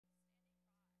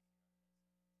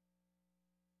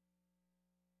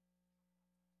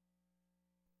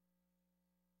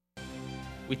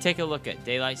we take a look at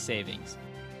daylight savings,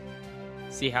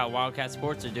 see how Wildcat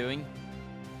sports are doing,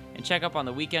 and check up on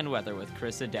the weekend weather with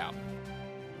Chris Adaup.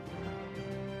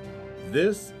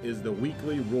 This is the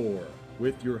Weekly Roar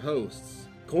with your hosts,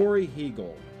 Corey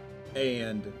Hegel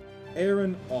and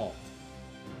Aaron Alt.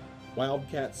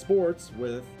 Wildcat Sports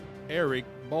with Eric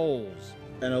Bowles.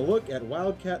 And a look at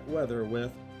Wildcat weather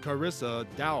with Carissa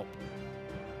Daup.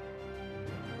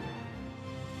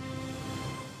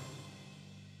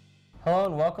 Hello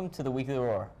and welcome to the Weekly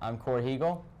Roar. I'm Corey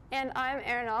Hegel. And I'm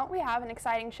Aaron Alt. We have an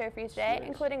exciting show for you today,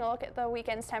 including a look at the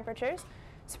weekend's temperatures,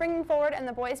 springing forward, and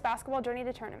the boys' basketball journey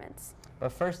to tournaments.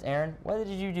 But first, Aaron, what did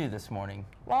you do this morning?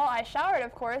 Well, I showered,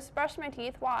 of course, brushed my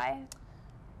teeth. Why?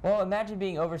 Well, imagine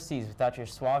being overseas without your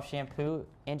Suave shampoo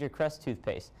and your Crest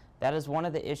toothpaste. That is one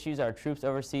of the issues our troops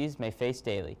overseas may face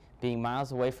daily, being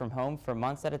miles away from home for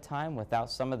months at a time without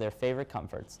some of their favorite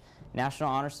comforts. National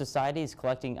Honor Society is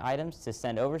collecting items to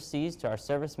send overseas to our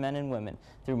servicemen and women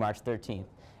through March 13th.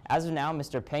 As of now,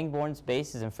 Mr. Pangborn's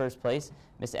base is in first place,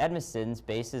 Miss Edmiston's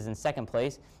base is in second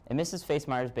place, and Mrs.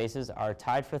 Facemeyer's bases are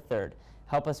tied for third.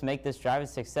 Help us make this drive a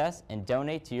success and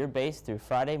donate to your base through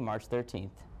Friday, March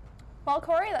 13th. Well,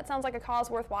 Corey, that sounds like a cause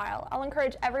worthwhile. I'll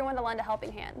encourage everyone to lend a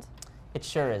helping hand. It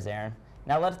sure is, Aaron.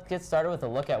 Now let's get started with a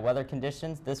look at weather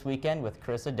conditions this weekend with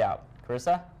Carissa Daup.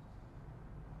 Carissa?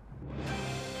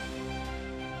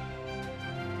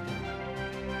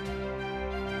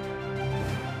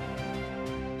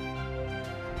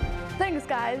 Thanks,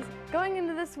 guys. Going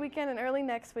into this weekend and early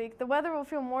next week, the weather will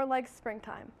feel more like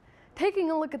springtime.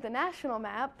 Taking a look at the national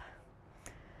map,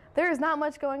 there is not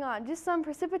much going on, just some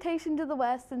precipitation to the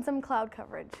west and some cloud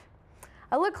coverage.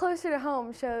 A look closer to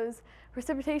home shows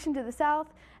precipitation to the south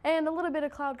and a little bit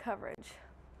of cloud coverage.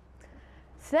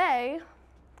 Today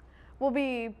will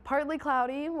be partly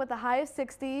cloudy with a high of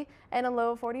 60 and a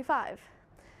low of 45.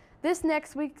 This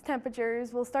next week's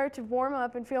temperatures will start to warm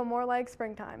up and feel more like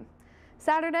springtime.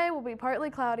 Saturday will be partly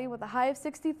cloudy with a high of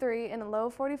 63 and a low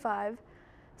of 45.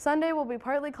 Sunday will be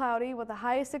partly cloudy with a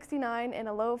high of 69 and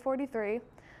a low of 43.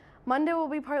 Monday will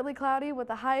be partly cloudy with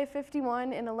a high of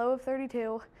 51 and a low of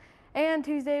 32. And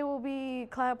Tuesday will be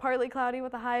partly cloudy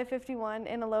with a high of 51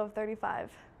 and a low of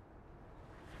 35.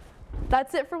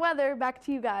 That's it for weather. Back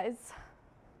to you guys.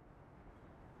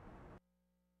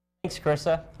 Thanks,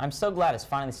 Carissa. I'm so glad it's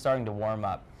finally starting to warm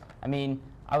up. I mean,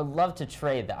 I would love to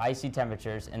trade the icy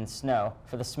temperatures and snow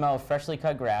for the smell of freshly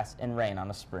cut grass and rain on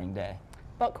a spring day.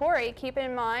 But Corey, keep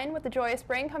in mind, with the joy of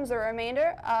spring comes the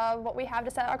remainder of what we have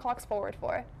to set our clocks forward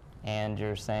for. And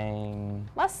you're saying?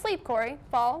 Less sleep, Corey.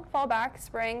 Fall, fall back,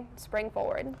 spring, spring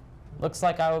forward. Looks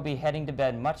like I will be heading to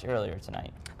bed much earlier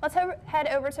tonight. Let's head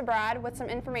over to Brad with some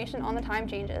information on the time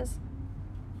changes.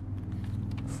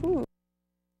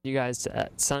 You guys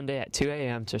Sunday at 2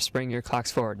 a.m. to spring your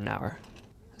clocks forward an hour.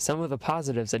 Some of the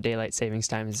positives of daylight savings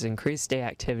time is increased day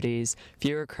activities,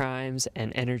 fewer crimes,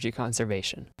 and energy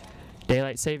conservation.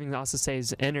 Daylight savings also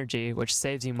saves energy, which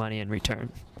saves you money in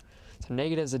return. Some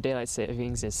negatives of daylight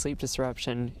savings is sleep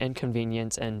disruption,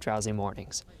 inconvenience, and drowsy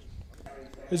mornings.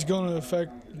 It's going to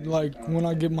affect, like, when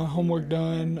I get my homework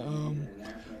done,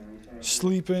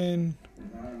 sleeping,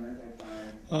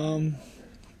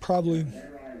 probably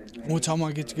what time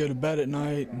I get to go to bed at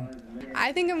night.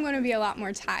 I think I'm going to be a lot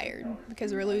more tired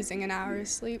because we're losing an hour of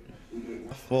sleep.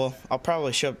 Well, I'll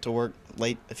probably show up to work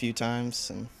late a few times,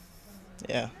 and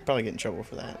yeah, probably get in trouble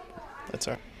for that. That's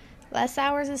all right. Less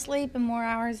hours of sleep and more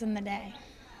hours in the day.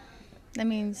 That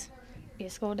means be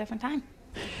at school a different time.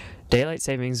 Daylight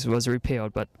savings was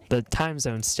repealed, but the time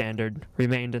zone standard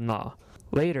remained in law.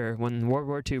 Later, when World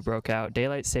War II broke out,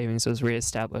 daylight savings was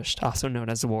reestablished, also known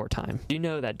as wartime. You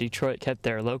know that Detroit kept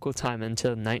their local time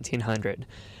until 1900,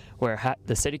 where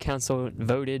the city council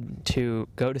voted to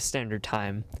go to standard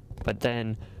time, but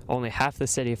then only half the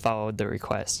city followed the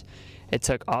request. It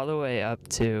took all the way up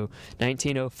to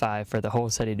 1905 for the whole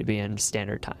city to be in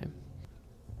standard time.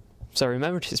 So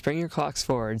remember to spring your clocks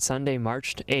forward Sunday,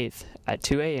 March 8th at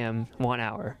 2 a.m., 1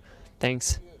 hour.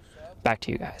 Thanks. Back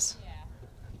to you guys.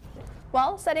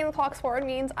 Well, setting the clocks forward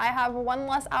means I have one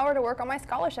less hour to work on my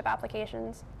scholarship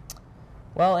applications.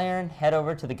 Well, Aaron, head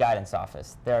over to the guidance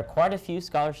office. There are quite a few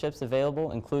scholarships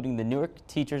available, including the Newark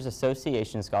Teachers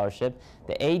Association Scholarship,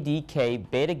 the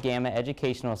ADK Beta Gamma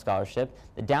Educational Scholarship,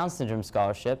 the Down Syndrome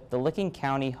Scholarship, the Licking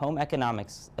County Home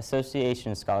Economics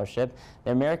Association Scholarship,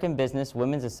 the American Business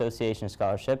Women's Association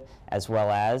Scholarship, as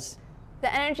well as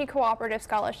the Energy Cooperative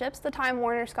Scholarships, the Time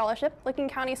Warner Scholarship, Licking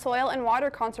County Soil and Water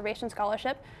Conservation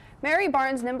Scholarship, Mary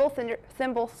Barnes Nimble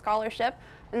Thimble Scholarship,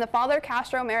 and the Father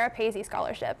Castro Marapesi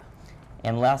Scholarship.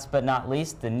 And last but not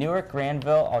least, the Newark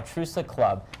Granville Altrusa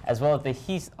Club, as well as the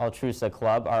Heath Altrusa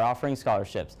Club, are offering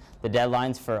scholarships. The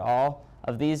deadlines for all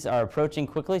of these are approaching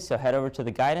quickly, so head over to the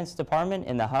guidance department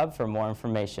in the hub for more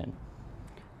information.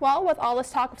 Well, with all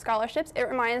this talk of scholarships, it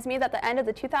reminds me that the end of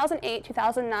the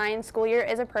 2008-2009 school year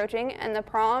is approaching, and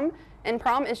prom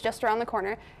is just around the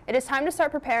corner. It is time to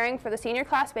start preparing for the senior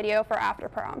class video for after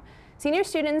prom. Senior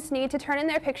students need to turn in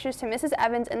their pictures to Mrs.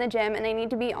 Evans in the gym, and they need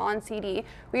to be on CD.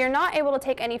 We are not able to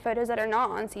take any photos that are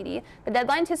not on CD. The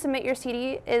deadline to submit your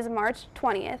CD is March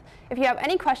 20th. If you have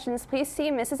any questions, please see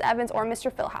Mrs. Evans or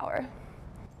Mr. Philhauer.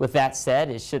 With that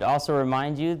said, it should also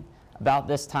remind you about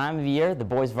this time of year, the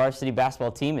boys varsity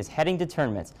basketball team is heading to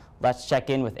tournaments. Let's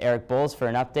check in with Eric Bowles for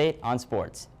an update on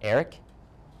sports. Eric?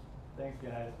 Thanks,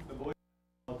 guys. The boys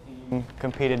basketball team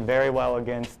competed very well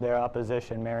against their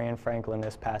opposition, Marion Franklin,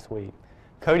 this past week.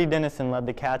 Cody Dennison led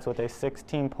the Cats with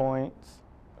 16 points,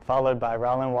 followed by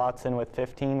Roland Watson with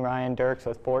 15, Ryan Dirks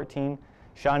with 14,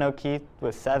 Sean O'Keefe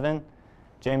with 7,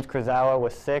 James Krasawa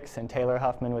with 6, and Taylor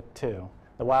Huffman with 2.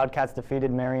 The Wildcats defeated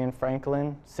Marion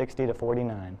Franklin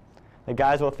 60-49. The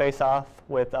guys will face off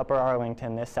with Upper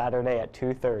Arlington this Saturday at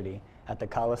 2:30 at the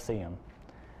Coliseum.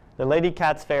 The Lady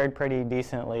Cats fared pretty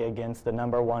decently against the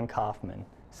 #1 Kaufman.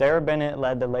 Sarah Bennett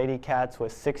led the Lady Cats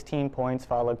with 16 points,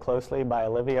 followed closely by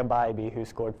Olivia Bybee, who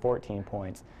scored 14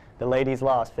 points. The ladies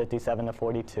lost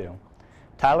 57-42.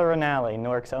 Tyler Rinaldi,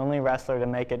 Newark's only wrestler to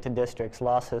make it to districts,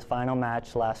 lost his final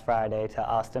match last Friday to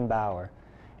Austin Bauer,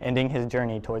 ending his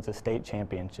journey towards a state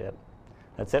championship.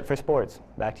 That's it for sports.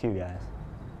 Back to you guys.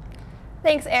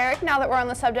 Thanks, Eric. Now that we're on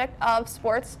the subject of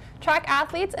sports, track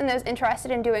athletes and those interested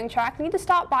in doing track need to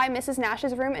stop by Mrs.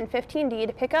 Nash's room in 15D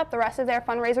to pick up the rest of their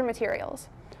fundraiser materials.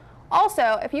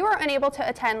 Also, if you were unable to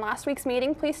attend last week's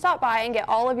meeting, please stop by and get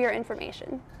all of your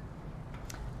information.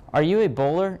 Are you a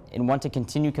bowler and want to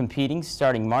continue competing?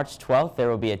 Starting March 12th, there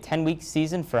will be a 10-week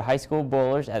season for high school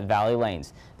bowlers at Valley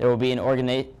Lanes. There will be an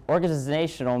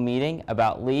organizational meeting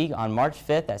about league on March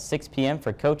 5th at 6 p.m.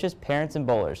 for coaches, parents, and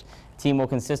bowlers. The team will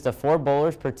consist of 4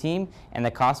 bowlers per team, and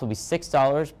the cost will be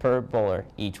 $6 per bowler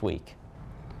each week.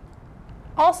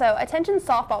 Also, attention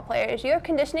softball players, you have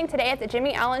conditioning today at the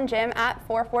Jimmy Allen Gym at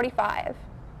 4:45.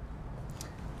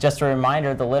 Just a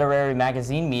reminder, the Literary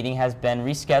Magazine meeting has been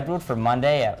rescheduled for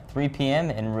Monday at 3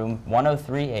 p.m. in room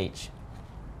 103H.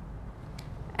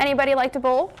 Anybody like to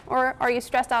bowl, or are you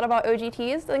stressed out about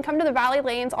OGTs? Then come to the Valley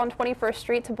Lanes on 21st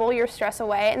Street to bowl your stress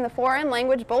away in the foreign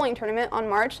language bowling tournament on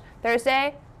March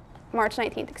 19th,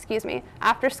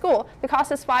 after school. The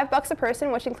cost is $5 a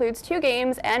person, which includes 2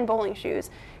 games and bowling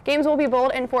shoes. Games will be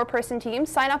bowled in 4-person teams.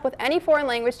 Sign up with any foreign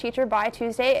language teacher by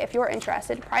Tuesday if you're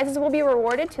interested. Prizes will be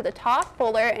rewarded to the top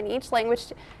bowler in each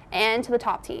language and to the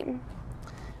top team.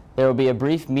 There will be a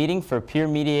brief meeting for peer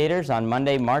mediators on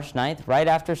Monday, March 9th, right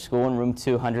after school in room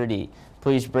 200E.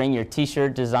 Please bring your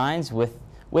t-shirt designs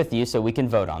with you so we can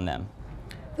vote on them.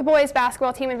 The boys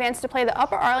basketball team advanced to play the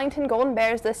Upper Arlington Golden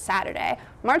Bears this Saturday,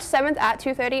 March 7th at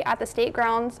 2:30 at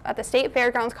the State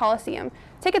Fairgrounds Coliseum.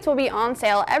 Tickets will be on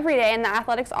sale every day in the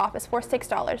athletics office for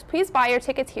 $6. Please buy your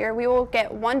tickets here. We will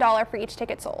get $1 for each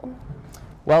ticket sold.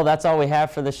 Well, that's all we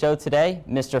have for the show today.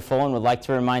 Mr. Fullen would like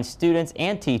to remind students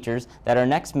and teachers that our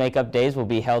next makeup days will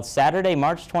be held Saturday,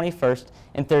 March 21st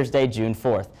and Thursday, June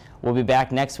 4th. We'll be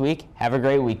back next week. Have a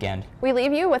great weekend. We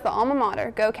leave you with the alma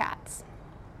mater. Go Cats.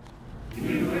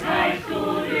 Newark High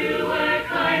School, Newark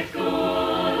High School,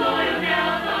 loyal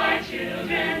now thy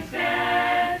children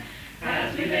stand.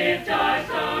 As we lift our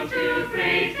song to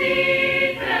praise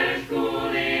thee, better school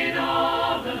in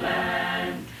all the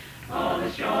land. All the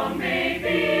strong may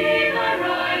be thy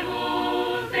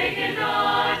rivals, they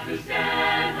cannot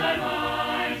withstand thy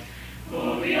might.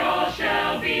 For we all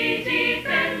shall be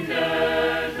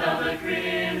defenders of the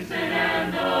crimson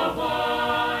and the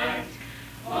white.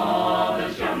 All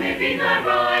the strong may be thy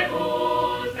right.